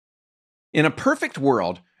In a perfect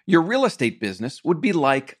world, your real estate business would be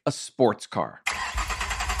like a sports car.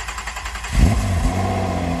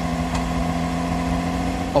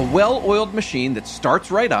 A well-oiled machine that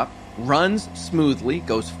starts right up, runs smoothly,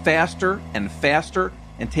 goes faster and faster,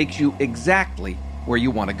 and takes you exactly where you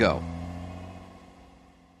want to go.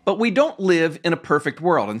 But we don't live in a perfect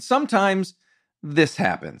world, and sometimes this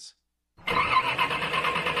happens.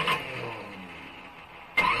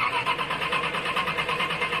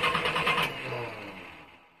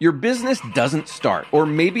 Your business doesn't start, or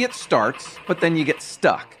maybe it starts, but then you get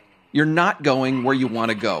stuck. You're not going where you want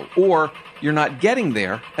to go, or you're not getting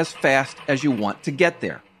there as fast as you want to get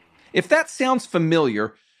there. If that sounds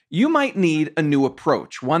familiar, you might need a new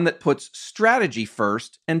approach, one that puts strategy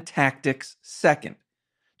first and tactics second.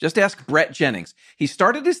 Just ask Brett Jennings. He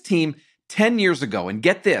started his team 10 years ago, and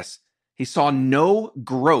get this, he saw no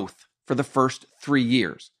growth for the first 3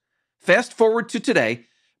 years. Fast forward to today,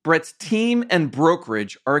 Brett's team and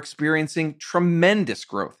brokerage are experiencing tremendous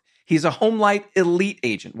growth. He's a HomeLight Elite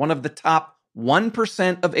agent, one of the top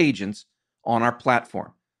 1% of agents on our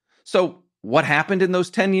platform. So what happened in those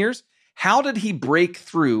 10 years? How did he break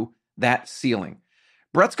through that ceiling?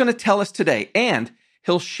 Brett's going to tell us today, and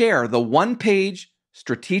he'll share the one-page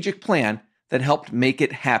strategic plan that helped make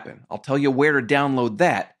it happen. I'll tell you where to download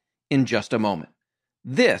that in just a moment.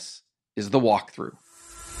 This is The Walkthrough.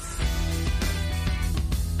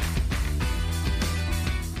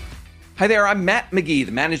 Hi there, I'm Matt McGee,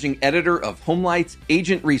 the managing editor of HomeLight's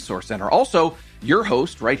Agent Resource Center. Also, your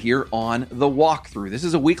host right here on The Walkthrough. This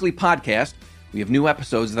is a weekly podcast. We have new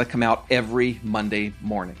episodes that come out every Monday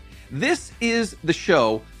morning. This is the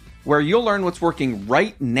show where you'll learn what's working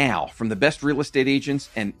right now from the best real estate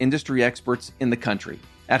agents and industry experts in the country.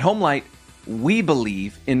 At HomeLight, we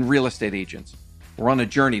believe in real estate agents. We're on a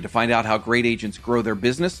journey to find out how great agents grow their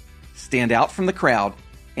business, stand out from the crowd,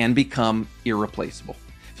 and become irreplaceable.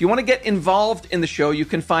 If you want to get involved in the show, you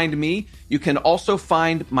can find me. You can also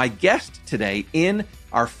find my guest today in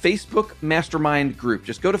our Facebook Mastermind group.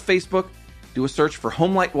 Just go to Facebook, do a search for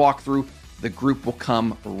HomeLight Walkthrough. The group will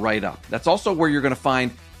come right up. That's also where you're going to find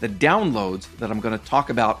the downloads that I'm going to talk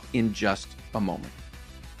about in just a moment.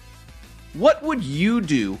 What would you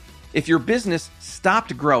do if your business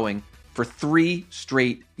stopped growing for 3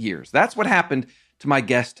 straight years? That's what happened to my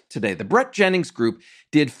guest today. The Brett Jennings Group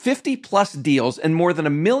did 50 plus deals and more than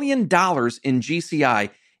 $1 million in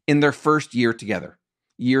GCI in their first year together.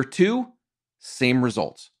 Year 2, same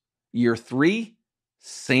results. Year 3,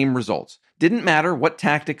 same results. Didn't matter what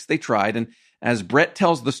tactics they tried, and as Brett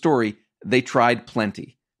tells the story, they tried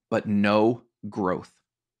plenty, but no growth.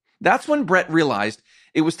 That's when Brett realized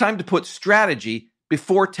it was time to put strategy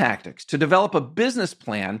before tactics, to develop a business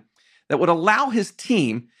plan that would allow his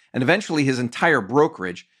team and eventually his entire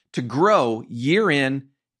brokerage to grow year in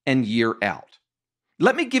and year out.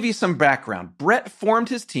 Let me give you some background. Brett formed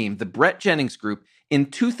his team, the Brett Jennings Group, in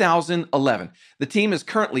 2011. The team is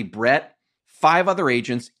currently Brett, 5 other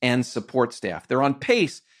agents, and support staff. They're on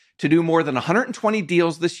pace to do more than 120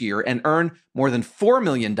 deals this year and earn more than $4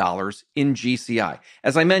 million in GCI.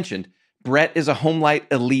 As I mentioned, Brett is a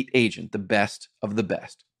HomeLight Elite agent, the best of the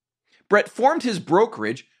best. Brett formed his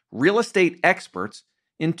brokerage, Real Estate Experts,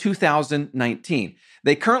 in 2019.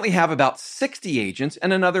 They currently have about 60 agents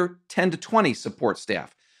and another 10 to 20 support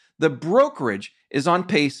staff. The brokerage is on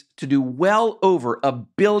pace to do well over $1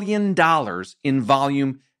 billion in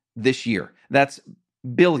volume this year. That's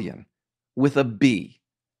billion with a B,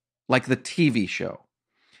 like the TV show.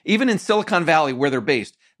 Even in Silicon Valley, where they're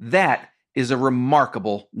based, that is a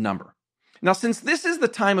remarkable number. Now, since this is the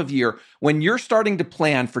time of year when you're starting to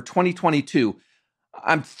plan for 2022,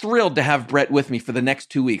 I'm thrilled to have Brett with me for the next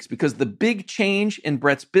 2 weeks because the big change in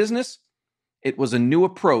Brett's business, it was a new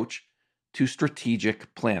approach to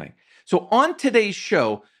strategic planning. So on today's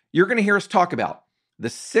show, you're going to hear us talk about the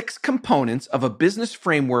 6 components of a business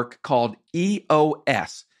framework called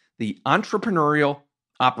EOS, the Entrepreneurial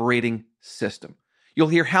Operating System. You'll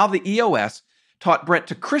hear how the EOS taught Brett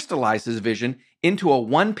to crystallize his vision into a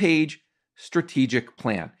one-page strategic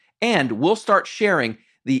plan. And we'll start sharing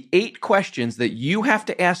the 8 questions that you have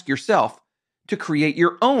to ask yourself to create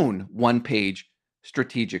your own one-page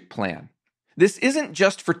strategic plan. This isn't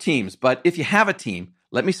just for teams, but if you have a team,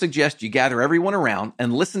 let me suggest you gather everyone around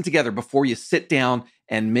and listen together before you sit down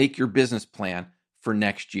and make your business plan for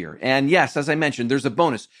next year. And yes, as I mentioned, there's a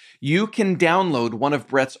bonus. You can download one of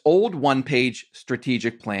Brett's old one-page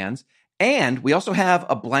strategic plans, and we also have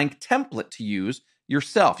a blank template to use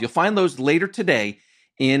yourself. You'll find those later today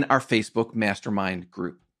in our Facebook Mastermind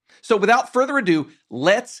group. So without further ado,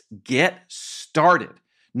 let's get started.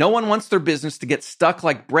 No one wants their business to get stuck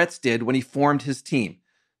like Brett's did when he formed his team.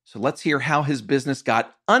 So let's hear how his business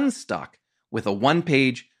got unstuck with a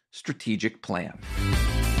one-page strategic plan.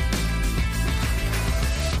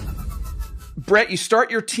 Brett, you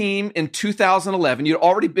start your team in 2011. You'd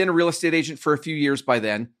already been a real estate agent for a few years by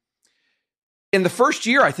then. In the first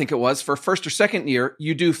year, I think it was, for first or second year,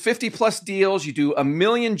 you do 50 plus deals, you do 1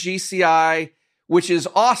 million GCI, which is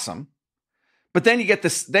awesome. But then you get the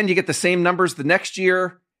same numbers the next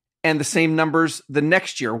year and the same numbers the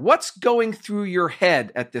next year. What's going through your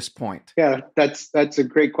head at this point? Yeah, that's a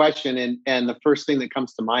great question. And the first thing that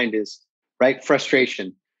comes to mind is, right,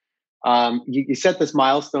 frustration. You set this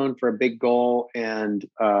milestone for a big goal, and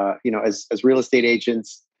as real estate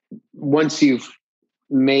agents, once you've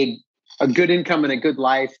made a good income and a good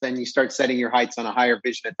life, then you start setting your heights on a higher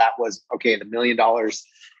vision. And that was the $1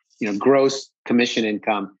 million, gross commission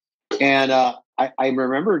income. And I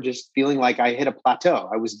remember just feeling like I hit a plateau.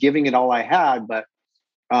 I was giving it all I had, but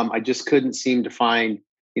I just couldn't seem to find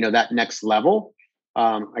that next level.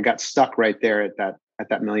 I got stuck right there at that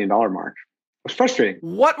 $1 million mark. It was frustrating.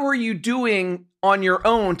 What were you doing on your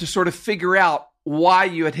own to sort of figure out why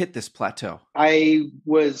you had hit this plateau? I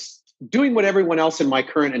was doing what everyone else in my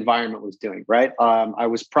current environment was doing, right? I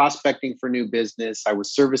was prospecting for new business. I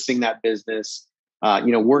was servicing that business,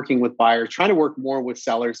 working with buyers, trying to work more with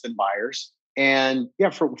sellers than buyers. And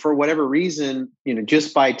yeah, for whatever reason,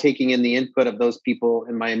 just by taking in the input of those people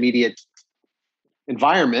in my immediate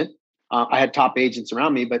environment, I had top agents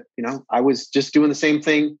around me, but I was just doing the same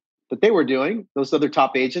thing that they were doing, those other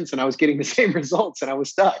top agents, and I was getting the same results, and I was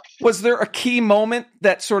stuck. Was there a key moment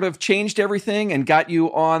that sort of changed everything and got you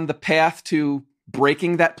on the path to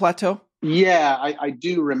breaking that plateau? Yeah, I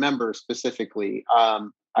do remember specifically. I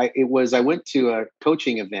went to a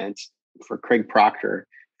coaching event for Craig Proctor,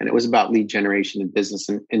 and it was about lead generation and business.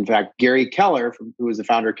 And in fact, Gary Keller, who was the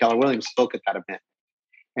founder of Keller Williams, spoke at that event.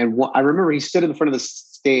 And I remember he stood in the front of the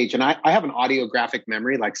stage, and I have an audiographic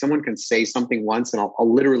memory. Like, someone can say something once and I'll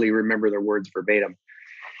literally remember their words verbatim.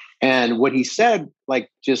 And what he said,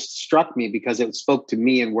 just struck me because it spoke to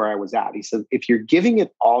me and where I was at. He said, if you're giving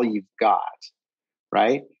it all you've got,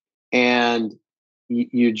 right, and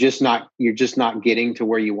you're just not getting to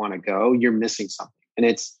where you want to go, you're missing something. And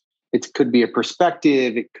it could be a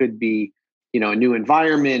perspective. It could be, a new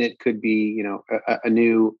environment. It could be, a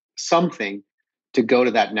new something to go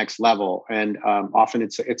to that next level. And often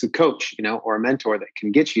it's a coach, or a mentor that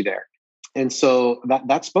can get you there. And so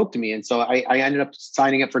that spoke to me. And so I ended up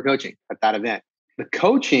signing up for coaching at that event. The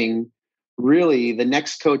coaching, really, the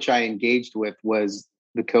next coach I engaged with was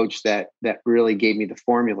the coach that really gave me the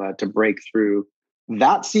formula to break through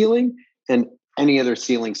that ceiling and any other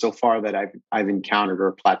ceiling so far that I've encountered, or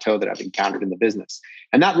a plateau that I've encountered in the business.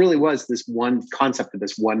 And that really was this one concept of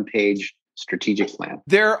this one-page strategic plan.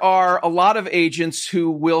 There are a lot of agents who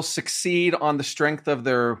will succeed on the strength of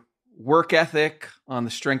their work ethic, on the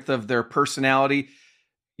strength of their personality.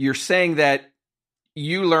 You're saying that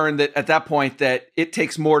you learned that at that point that it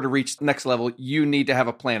takes more to reach the next level. You need to have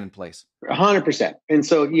a plan in place. 100%. And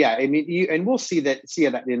so, yeah, I mean, and we'll see that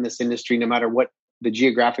in this industry, no matter what the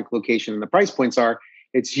geographic location and the price points are,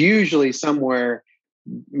 it's usually somewhere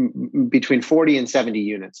between 40 and 70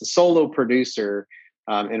 units. A solo producer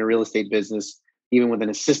in a real estate business, even with an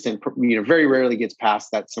assistant, very rarely gets past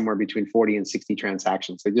that, somewhere between 40 and 60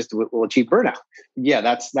 transactions. They just will achieve burnout. Yeah,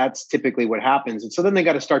 that's typically what happens. And so then they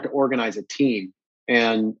got to start to organize a team.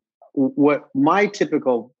 And what my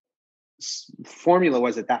typical formula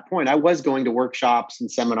was at that point, I was going to workshops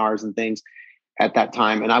and seminars and things at that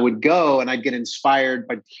time. And I would go and I'd get inspired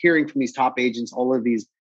by hearing from these top agents all of these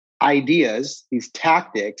ideas, these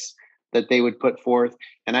tactics that they would put forth.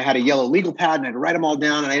 And I had a yellow legal pad and I'd write them all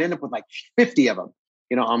down. And I'd end up with 50 of them,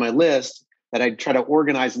 on my list that I'd try to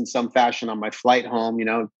organize in some fashion on my flight home,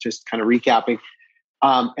 just kind of recapping,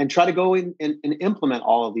 and try to go in and implement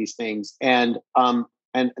all of these things. And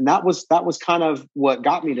that was kind of what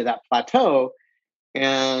got me to that plateau.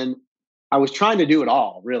 And I was trying to do it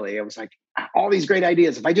all, really. I was like, all these great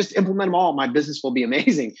ideas, if I just implement them all, my business will be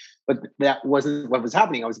amazing. But that wasn't what was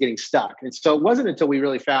happening. I was getting stuck. And so it wasn't until we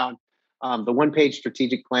really found the one-page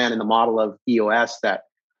strategic plan and the model of EOS that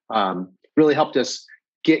really helped us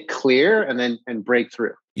get clear and break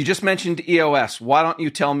through. You just mentioned EOS. Why don't you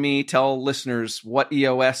tell listeners what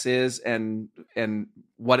EOS is and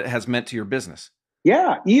what it has meant to your business?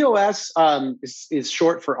 Yeah, EOS is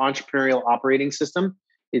short for Entrepreneurial Operating System.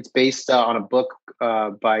 It's based on a book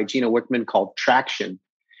by Gino Wickman called Traction.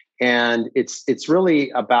 And it's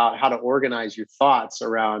really about how to organize your thoughts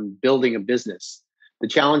around building a business. The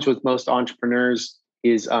challenge with most entrepreneurs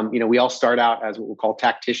is, we all start out as what we'll call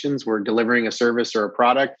tacticians. We're delivering a service or a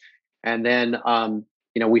product. And then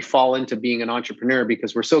we fall into being an entrepreneur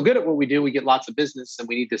because we're so good at what we do. We get lots of business and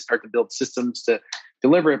we need to start to build systems to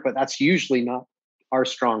deliver it, but that's usually not our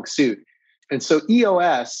strong suit. And so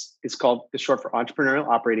EOS is short for Entrepreneurial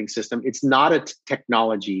Operating System. It's not a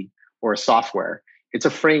technology or a software. It's a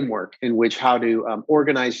framework in which how to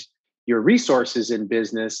organize your resources in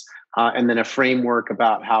business, and then a framework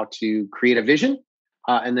about how to create a vision,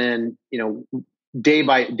 and then day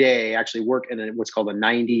by day actually work in what's called a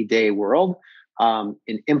 90-day world,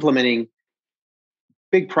 in implementing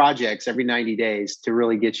big projects every 90 days to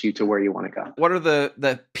really get you to where you want to go. What are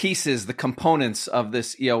the pieces, the components of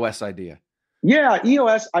this EOS idea? Yeah,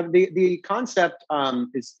 EOS, the concept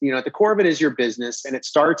is, at the core of it is your business, and it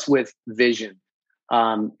starts with vision.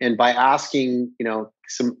 And by asking,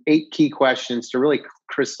 some 8 key questions to really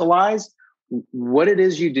crystallize what it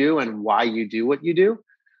is you do and why you do what you do.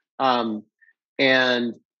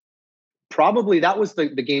 And probably that was the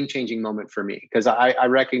game-changing moment for me, because I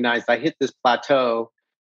recognized I hit this plateau,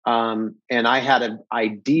 and I had an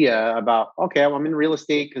idea about, okay, well, I'm in real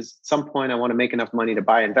estate because at some point I want to make enough money to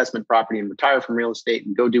buy investment property and retire from real estate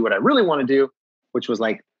and go do what I really want to do, which was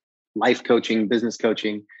like life coaching, business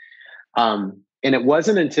coaching. And it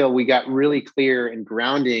wasn't until we got really clear and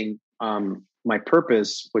grounding my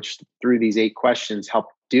purpose, which through these 8 questions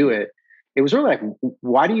helped do it. It was really like,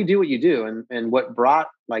 why do you do what you do? And what brought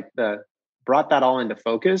that all into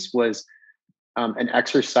focus was an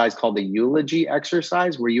exercise called the eulogy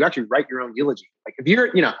exercise, where you actually write your own eulogy. Like if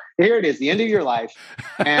you're, here it is, the end of your life.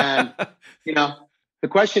 And, the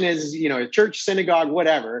question is, a church, synagogue,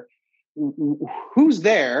 whatever, who's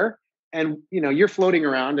there? And, you're floating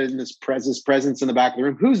around in this presence in the back of the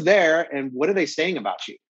room. Who's there? And what are they saying about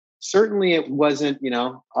you? Certainly it wasn't,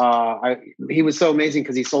 he was so amazing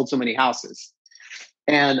because he sold so many houses.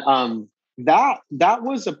 And that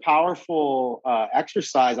was a powerful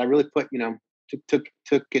exercise. I really put,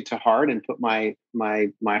 took it to heart and put my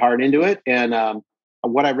heart into it. And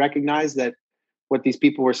what I recognized that what these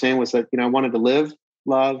people were saying was that, I wanted to live,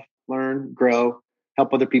 love, learn, grow,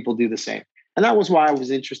 help other people do the same. And that was why I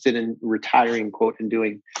was interested in retiring, quote, and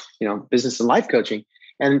doing, business and life coaching.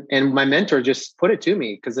 And my mentor just put it to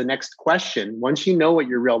me, because the next question, once you know what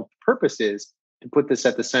your real purpose is, to put this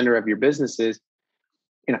at the center of your business is,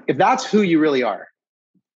 if that's who you really are,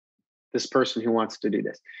 this person who wants to do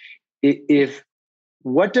this,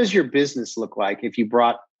 what does your business look like if you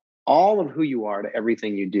brought all of who you are to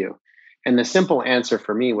everything you do? And the simple answer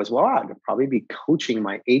for me was, well, I'd probably be coaching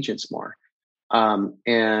my agents more.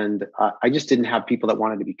 And I just didn't have people that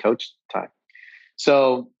wanted to be coached at the time.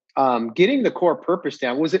 So getting the core purpose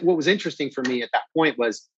down what was interesting for me at that point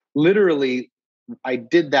was literally I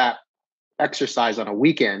did that exercise on a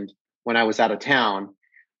weekend when I was out of town.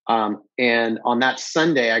 And on that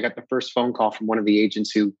Sunday, I got the first phone call from one of the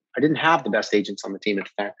agents who I didn't have the best agents on the team at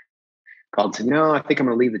the time. Called and said, no, I think I'm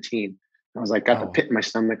going to leave the team. I was like, got the pit in my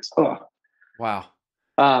stomach. Oh, wow.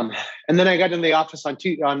 And then I got in the office on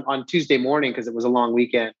Tuesday morning, because it was a long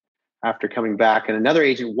weekend after coming back. And another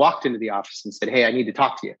agent walked into the office and said, hey, I need to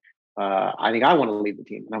talk to you. I think I want to leave the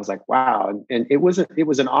team. And I was like, wow. And it was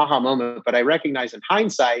an aha moment, but I recognized in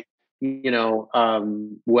hindsight,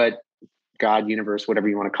 what God, universe, whatever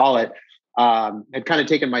you want to call it, had kind of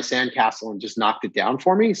taken my sandcastle and just knocked it down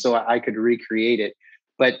for me so I could recreate it.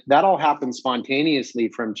 But that all happened spontaneously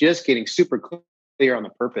from just getting super clear on the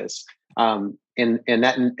purpose. And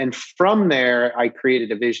from there, I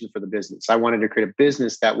created a vision for the business. I wanted to create a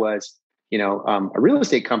business that was, a real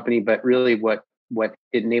estate company, but really what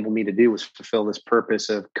it enabled me to do was fulfill this purpose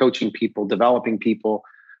of coaching people, developing people.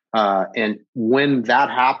 And when that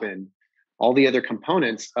happened, all the other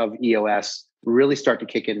components of EOS really start to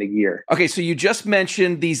kick into gear. Okay, so you just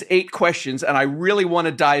mentioned these 8 questions, and I really want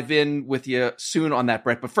to dive in with you soon on that,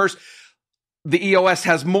 Brett. But first, the EOS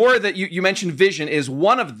has more that you mentioned. Vision is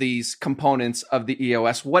one of these components of the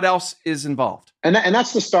EOS. What else is involved? And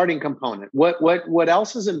that's the starting component. What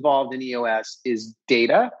else is involved in EOS is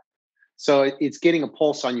data. So it's getting a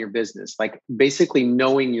pulse on your business, like basically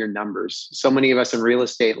knowing your numbers. So many of us in real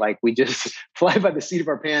estate, like we just fly by the seat of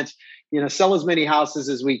our pants, sell as many houses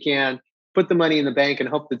as we can, put the money in the bank and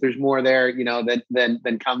hope that there's more there,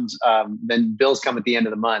 than bills come at the end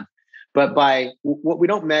of the month. But by what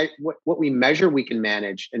we measure, we can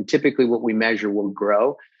manage. And typically what we measure will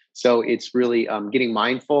grow. So it's really getting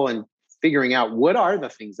mindful and figuring out what are the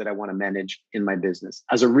things that I want to manage in my business.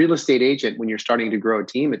 As a real estate agent, when you're starting to grow a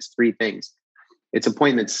team, it's 3 things. It's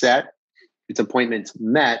appointments set, it's appointments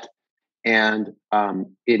met, and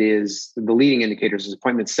it is the leading indicators is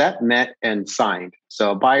appointments set, met, and signed.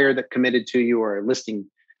 So a buyer that committed to you or a listing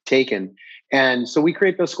taken. And so we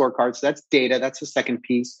create those scorecards. So that's data. That's the second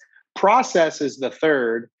piece. Process is the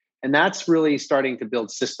third, and that's really starting to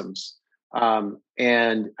build systems.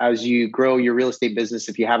 And as you grow your real estate business,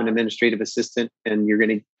 if you have an administrative assistant and you're going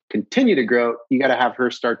to continue to grow, you got to have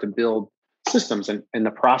her start to build systems and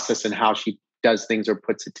the process and how she does things or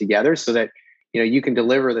puts it together so that, you can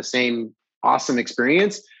deliver the same awesome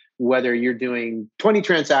experience, whether you're doing 20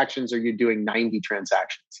 transactions or you're doing 90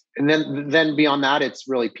 transactions. And then beyond that, it's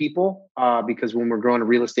really people, because when we're growing a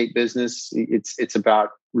real estate business, it's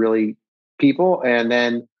about really people. And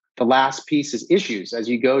then the last piece is issues. As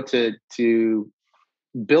you go to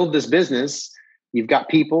build this business, you've got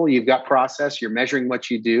people, you've got process, you're measuring what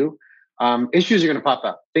you do. Issues are going to pop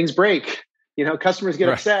up. Things break. Customers get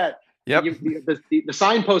upset. Yep. The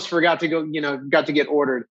signpost got to get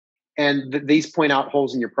ordered. And these point out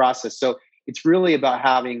holes in your process. So it's really about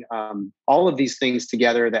having all of these things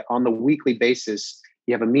together that on the weekly basis,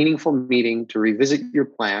 you have a meaningful meeting to revisit your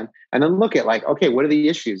plan and then look at okay, what are the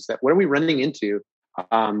issues what are we running into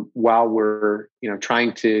while we're,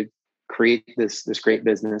 trying to create this great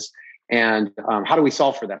business, and how do we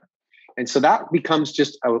solve for them? And so that becomes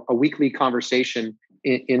just a weekly conversation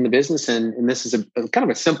in the business. And this is a kind of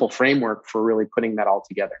a simple framework for really putting that all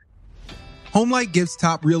together. HomeLight gives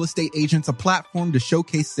top real estate agents a platform to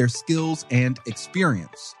showcase their skills and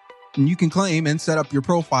experience. And you can claim and set up your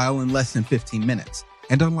profile in less than 15 minutes.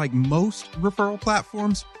 And unlike most referral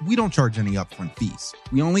platforms, we don't charge any upfront fees.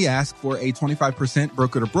 We only ask for a 25%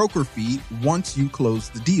 broker-to-broker fee once you close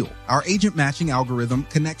the deal. Our agent matching algorithm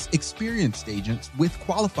connects experienced agents with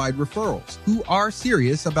qualified referrals who are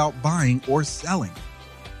serious about buying or selling.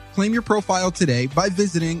 Claim your profile today by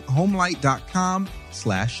visiting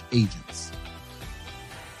homelight.com/agents.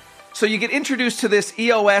 So you get introduced to this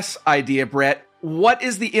EOS idea, Brett. What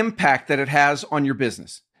is the impact that it has on your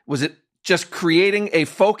business? Was it just creating a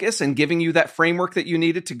focus and giving you that framework that you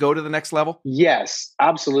needed to go to the next level? Yes,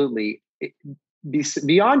 absolutely.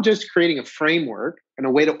 Beyond just creating a framework and a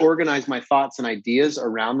way to organize my thoughts and ideas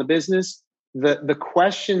around the business, the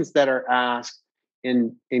questions that are asked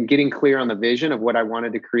in getting clear on the vision of what I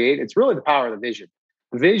wanted to create, it's really the power of the vision.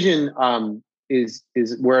 The vision is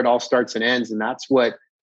where it all starts and ends. And that's what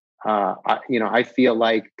I feel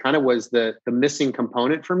like kind of was the missing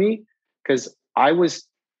component for me, because I was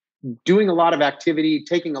doing a lot of activity,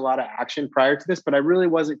 taking a lot of action prior to this, but I really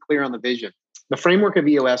wasn't clear on the vision. The framework of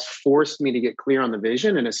EOS forced me to get clear on the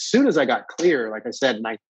vision. And as soon as I got clear, like I said, and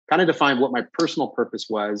I kind of defined what my personal purpose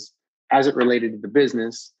was as it related to the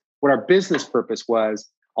business, what our business purpose was,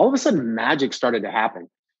 all of a sudden magic started to happen.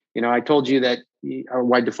 I told you that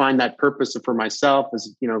I defined that purpose for myself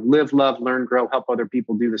as, live, love, learn, grow, help other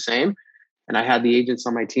people do the same. And I had the agents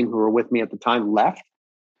on my team who were with me at the time left.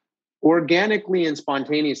 Organically and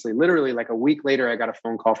spontaneously, literally like a week later, I got a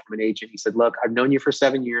phone call from an agent. He said, look, I've known you for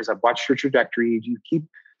 7 years. I've watched your trajectory. You keep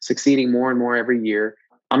succeeding more and more every year.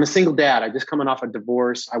 I'm a single dad. I just coming off a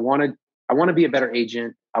divorce. I want to be a better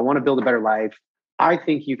agent. I want to build a better life. I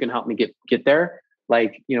think you can help me get there.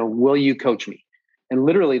 Will you coach me? And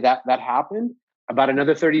literally that happened. About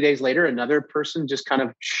another 30 days later, another person just kind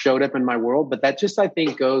of showed up in my world. But that just, I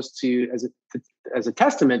think, goes to as a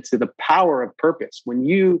testament to the power of purpose. When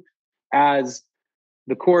you, as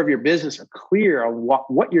the core of your business, are clear on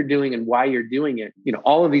what you're doing and why you're doing it,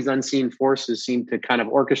 all of these unseen forces seem to kind of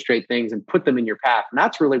orchestrate things and put them in your path. And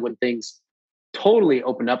that's really when things totally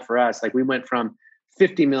opened up for us. Like we went from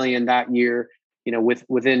 50 million that year,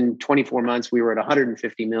 within 24 months, we were at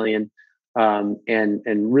 150 million.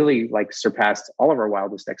 And really surpassed all of our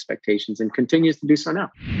wildest expectations and continues to do so now.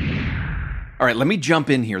 All right, let me jump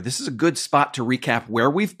in here. This is a good spot to recap where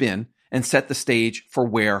we've been and set the stage for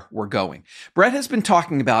where we're going. Brett has been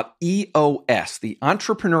talking about EOS, the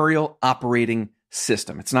Entrepreneurial Operating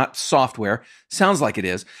System. It's not software, sounds like it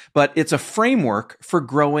is, but it's a framework for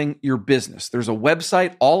growing your business. There's a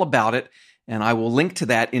website all about it, and I will link to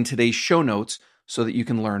that in today's show notes so that you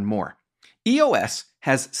can learn more. EOS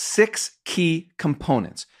has 6 key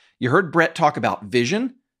components. You heard Brett talk about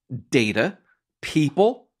vision, data,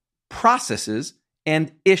 people, processes,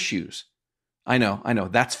 and issues. I know,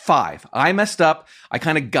 that's 5. I messed up. I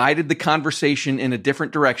kind of guided the conversation in a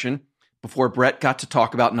different direction before Brett got to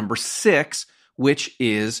talk about number 6, which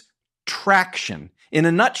is traction. In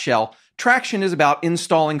a nutshell, traction is about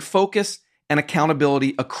installing focus and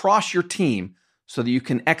accountability across your team so that you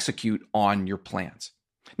can execute on your plans.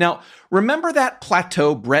 Now, remember that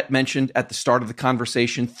plateau Brett mentioned at the start of the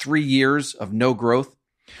conversation, 3 years of no growth?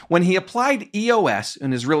 When he applied EOS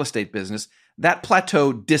in his real estate business, that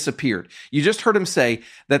plateau disappeared. You just heard him say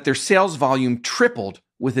that their sales volume tripled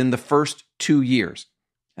within the first 2 years.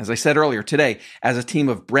 As I said earlier today, as a team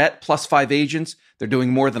of Brett plus 5 agents, they're doing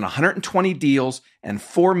more than 120 deals and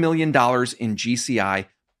 $4 million in GCI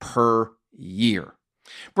per year.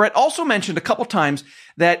 Brett also mentioned a couple times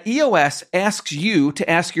that EOS asks you to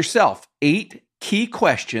ask yourself 8 key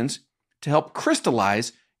questions to help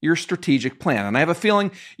crystallize your strategic plan. And I have a feeling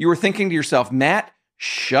you were thinking to yourself, Matt,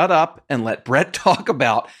 shut up and let Brett talk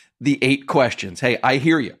about the 8 questions. Hey, I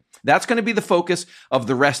hear you. That's going to be the focus of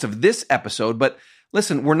the rest of this episode. But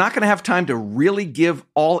listen, we're not going to have time to really give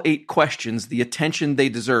all 8 questions the attention they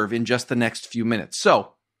deserve in just the next few minutes.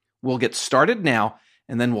 So we'll get started now,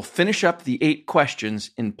 and then we'll finish up the 8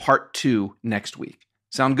 questions in part 2 next week.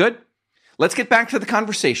 Sound good? Let's get back to the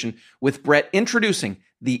conversation with Brett introducing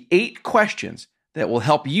the 8 questions that will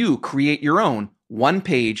help you create your own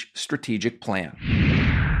one-page strategic plan.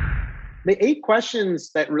 The 8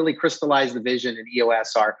 questions that really crystallize the vision in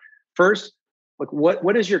EOS are, first, like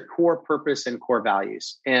what is your core purpose and core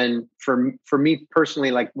values? And for me personally,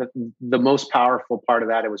 like the most powerful part of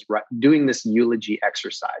that, it was doing this eulogy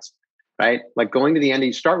exercise, right? Like going to the end,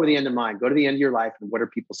 you start with the end in mind, go to the end of your life and what are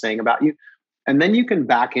people saying about you? And then you can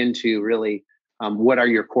back into really what are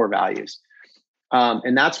your core values?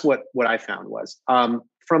 And that's what I found was.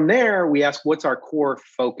 From there, we asked, what's our core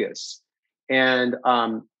focus? And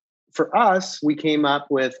for us, we came up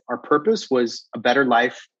with our purpose was a better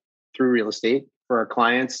life through real estate for our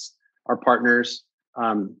clients, our partners,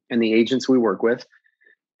 and the agents we work with.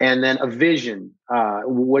 And then a vision.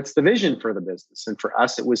 What's the vision for the business? And for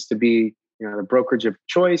us, it was to be, the brokerage of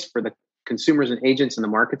choice for the consumers and agents in the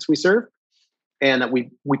markets we serve. And that we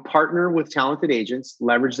partner with talented agents,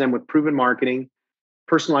 leverage them with proven marketing,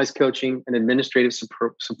 personalized coaching, and administrative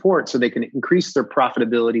support so they can increase their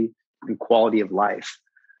profitability and quality of life.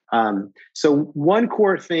 So one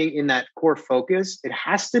core thing in that core focus, it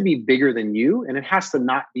has to be bigger than you, and it has to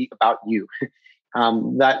not be about you.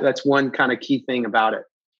 That's one kind of key thing about it.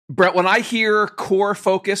 Brett, when I hear core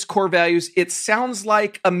focus, core values, it sounds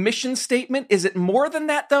like a mission statement. Is it more than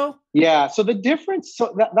that, though? Yeah. So the difference,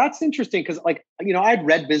 that's interesting because, I'd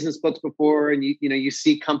read business books before, and you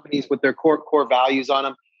see companies with their core values on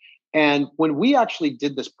them. And when we actually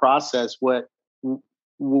did this process, what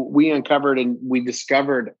we uncovered and we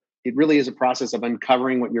discovered, it really is a process of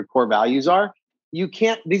uncovering what your core values are.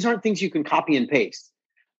 These aren't things you can copy and paste.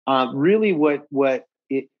 Really,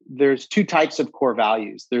 there's 2 types of core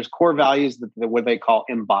values. There's core values that what they call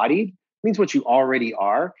embodied, means what you already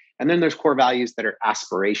are. And then there's core values that are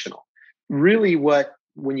aspirational. Really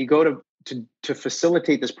when you go to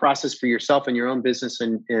facilitate this process for yourself and your own business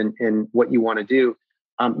and what you want to do,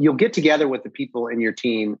 you'll get together with the people in your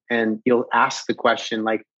team and you'll ask the question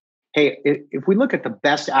like, hey, if we look at the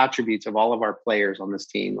best attributes of all of our players on this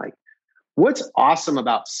team, like what's awesome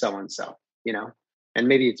about so-and-so, and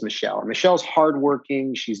maybe it's Michelle. And Michelle's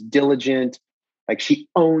hardworking. She's diligent. Like she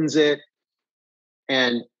owns it.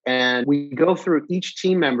 And we go through each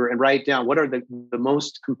team member and write down what are the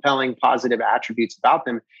most compelling positive attributes about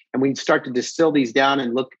them. And we start to distill these down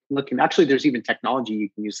and look. And actually, there's even technology. You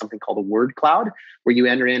can use something called a word cloud where you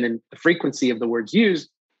enter in and the frequency of the words used,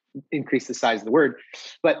 increase the size of the word.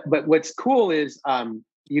 But what's cool is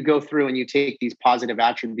you go through and you take these positive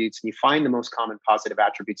attributes and you find the most common positive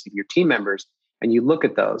attributes of your team members. And you look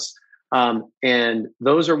at those, and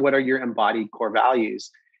those are what are your embodied core values.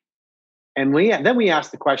 And then we ask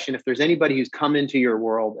the question, if there's anybody who's come into your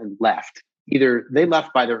world and left, either they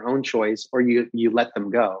left by their own choice or you let them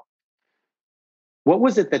go. What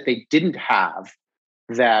was it that they didn't have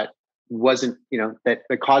that wasn't, that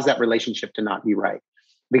caused that relationship to not be right?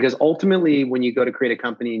 Because ultimately, when you go to create a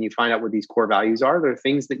company and you find out what these core values are, they're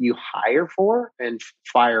things that you hire for and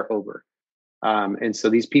fire over. And so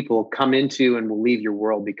these people come into and will leave your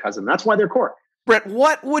world because of them. That's why they're core. Brett,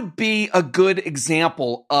 what would be a good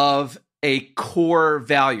example of a core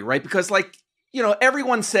value, right? Because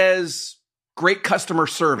everyone says great customer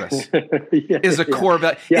service is a core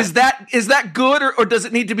value. Yeah. Is that good or does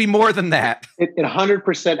it need to be more than that? It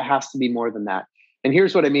 100% has to be more than that. And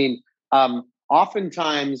here's what I mean.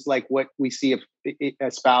 Oftentimes, like what we see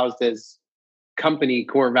espoused as company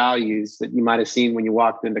core values that you might have seen when you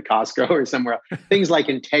walked into Costco or somewhere else, things like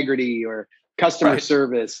integrity or customer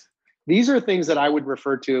service. These are things that I would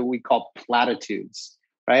refer to, we call platitudes,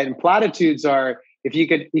 right? And platitudes are, if you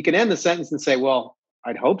can end the sentence and say, well,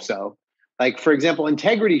 I'd hope so. Like, for example,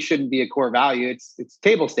 integrity shouldn't be a core value. It's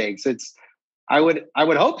table stakes. I would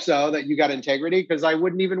hope so that you got integrity because I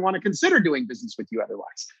wouldn't even want to consider doing business with you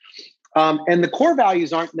otherwise. And the core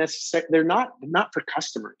values aren't necessary. They're not for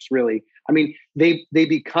customers, really. I mean, they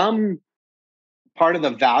become part of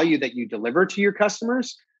the value that you deliver to your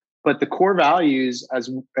customers. But the core values, as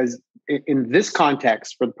in this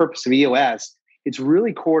context, for the purpose of EOS, it's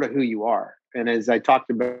really core to who you are. And as I talk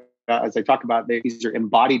about, these are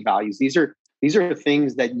embodied values. These are the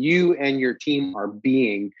things that you and your team are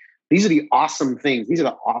being. These are the awesome things. These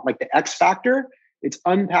are like the X factor. It's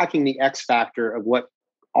unpacking the X factor of what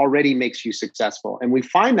already makes you successful. And we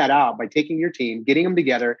find that out by taking your team, getting them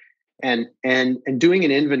together, and doing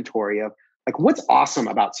an inventory of like, what's awesome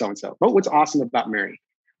about so-and-so? What's awesome about Mary?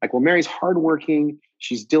 Like, well, Mary's hardworking.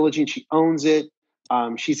 She's diligent. She owns it.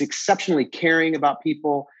 She's exceptionally caring about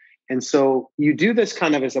people. And so you do this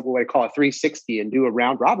kind of as what I call a 360 and do a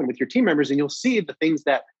round robin with your team members. And you'll see the things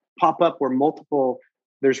that pop up where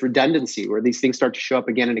there's redundancy, where these things start to show up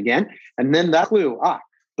again and again. And then that clue,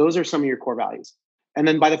 those are some of your core values. And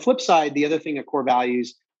then by the flip side, the other thing of core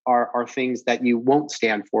values are things that you won't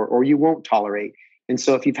stand for or you won't tolerate. And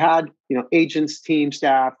so if you've had, agents, team,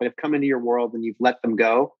 staff that have come into your world and you've let them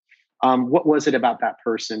go, what was it about that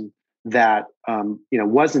person that,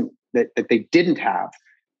 wasn't that they didn't have?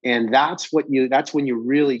 And that's when you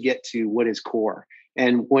really get to what is core.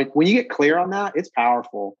 And when you get clear on that, it's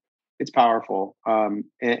powerful. It's powerful. And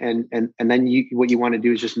then what you want to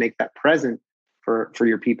do is just make that present for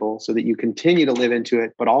your people so that you continue to live into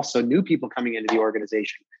it, but also new people coming into the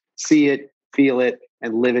organization, see it, feel it,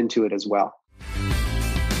 and live into it as well.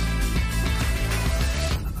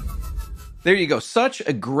 There you go. Such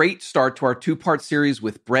a great start to our two-part series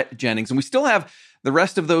with Brett Jennings. And we still have the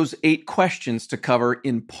rest of those 8 questions to cover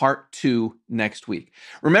in part 2 next week.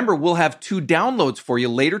 Remember, we'll have 2 downloads for you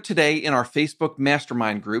later today in our Facebook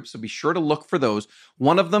Mastermind group, so be sure to look for those.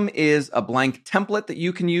 One of them is a blank template that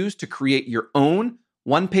you can use to create your own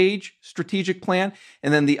one-page strategic plan.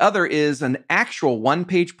 And then the other is an actual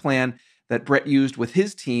one-page plan that Brett used with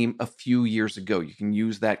his team a few years ago. You can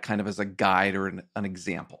use that kind of as a guide or an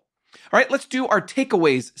example. All right, let's do our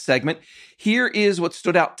takeaways segment. Here is what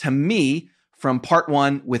stood out to me from part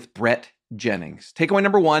 1 with Brett Jennings. Takeaway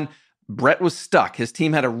number 1, Brett was stuck. His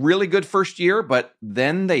team had a really good first year, but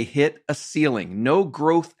then they hit a ceiling. No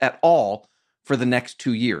growth at all for the next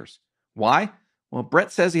 2 years. Why? Well,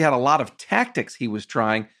 Brett says he had a lot of tactics he was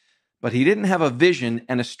trying, but he didn't have a vision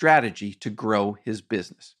and a strategy to grow his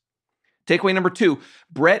business. Takeaway number 2,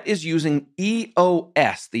 Brett is using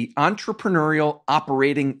EOS, the Entrepreneurial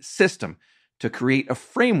Operating System, to create a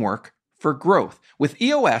framework for growth. With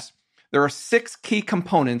EOS, there are 6 key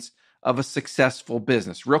components of a successful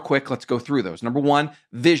business. Real quick, let's go through those. Number 1,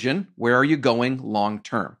 vision. Where are you going long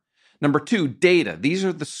term? Number 2, data. These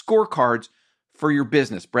are the scorecards for your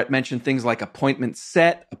business. Brett mentioned things like appointments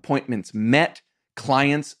set, appointments met,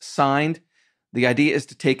 clients signed. The idea is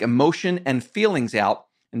to take emotion and feelings out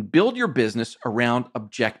and build your business around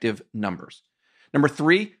objective numbers. Number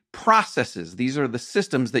 3, processes. These are the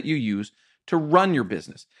systems that you use to run your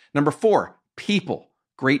business. Number 4, people.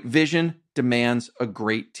 Great vision demands a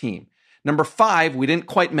great team. Number 5, we didn't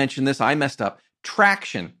quite mention this, I messed up.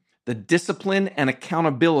 Traction, the discipline and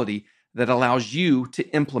accountability that allows you to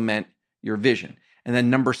implement your vision. And then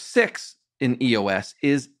number 6 in EOS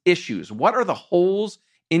is issues. What are the holes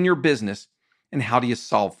in your business and how do you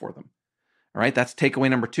solve for them? All right, that's takeaway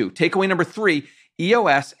number 2. Takeaway number 3,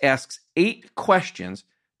 EOS asks 8 questions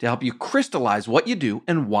to help you crystallize what you do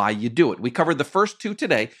and why you do it. We covered the first 2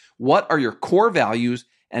 today. What are your core values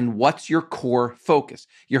and what's your core focus?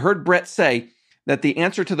 You heard Brett say that the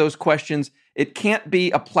answer to those questions, it can't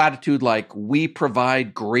be a platitude like, we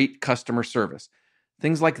provide great customer service.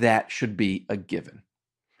 Things like that should be a given.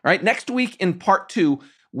 All right, next week in part 2,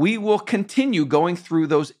 we will continue going through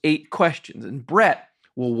those 8 questions. And Brett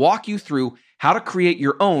will walk you through how to create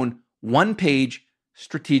your own one-page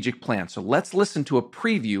strategic plan. So let's listen to a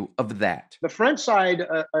preview of that. The front side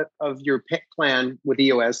of your plan with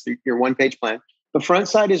EOS, your one-page plan, the front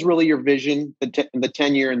side is really your vision, the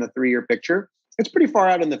 10-year and the 3-year picture. It's pretty far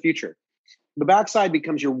out in the future. The back side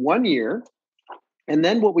becomes your 1 year, and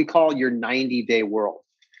then what we call your 90-day world.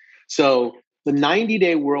 So the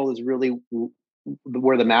 90-day world is really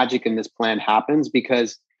where the magic in this plan happens,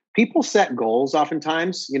 because people set goals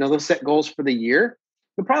oftentimes. They'll set goals for the year.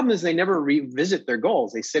 The problem is they never revisit their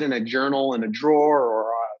goals. They sit in a journal, in a drawer,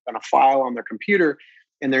 or on a file on their computer,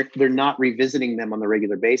 and they're not revisiting them on the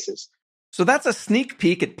regular basis. So that's a sneak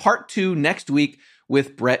peek at part 2 next week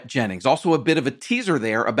with Brett Jennings. Also a bit of a teaser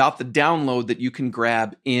there about the download that you can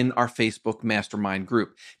grab in our Facebook Mastermind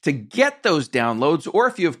group. To get those downloads, or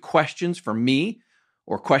if you have questions for me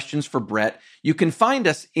or questions for Brett, you can find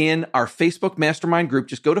us in our Facebook Mastermind group.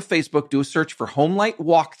 Just go to Facebook, do a search for HomeLight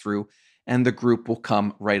Walkthrough, and the group will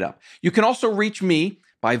come right up. You can also reach me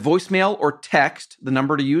by voicemail or text. The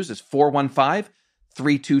number to use is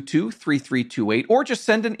 888-322-3328, or just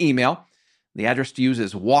send an email. The address to use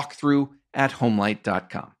is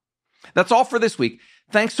walkthrough@homelight.com. That's all for this week.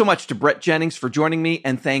 Thanks so much to Brett Jennings for joining me,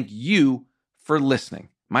 and thank you for listening.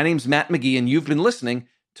 My name's Matt McGee, and you've been listening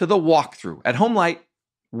to The Walkthrough. At HomeLight,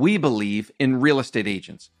 we believe in real estate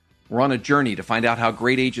agents. We're on a journey to find out how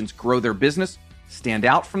great agents grow their business, stand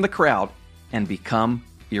out from the crowd, and become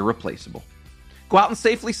irreplaceable. Go out and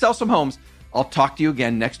safely sell some homes. I'll talk to you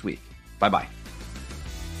again next week. Bye-bye.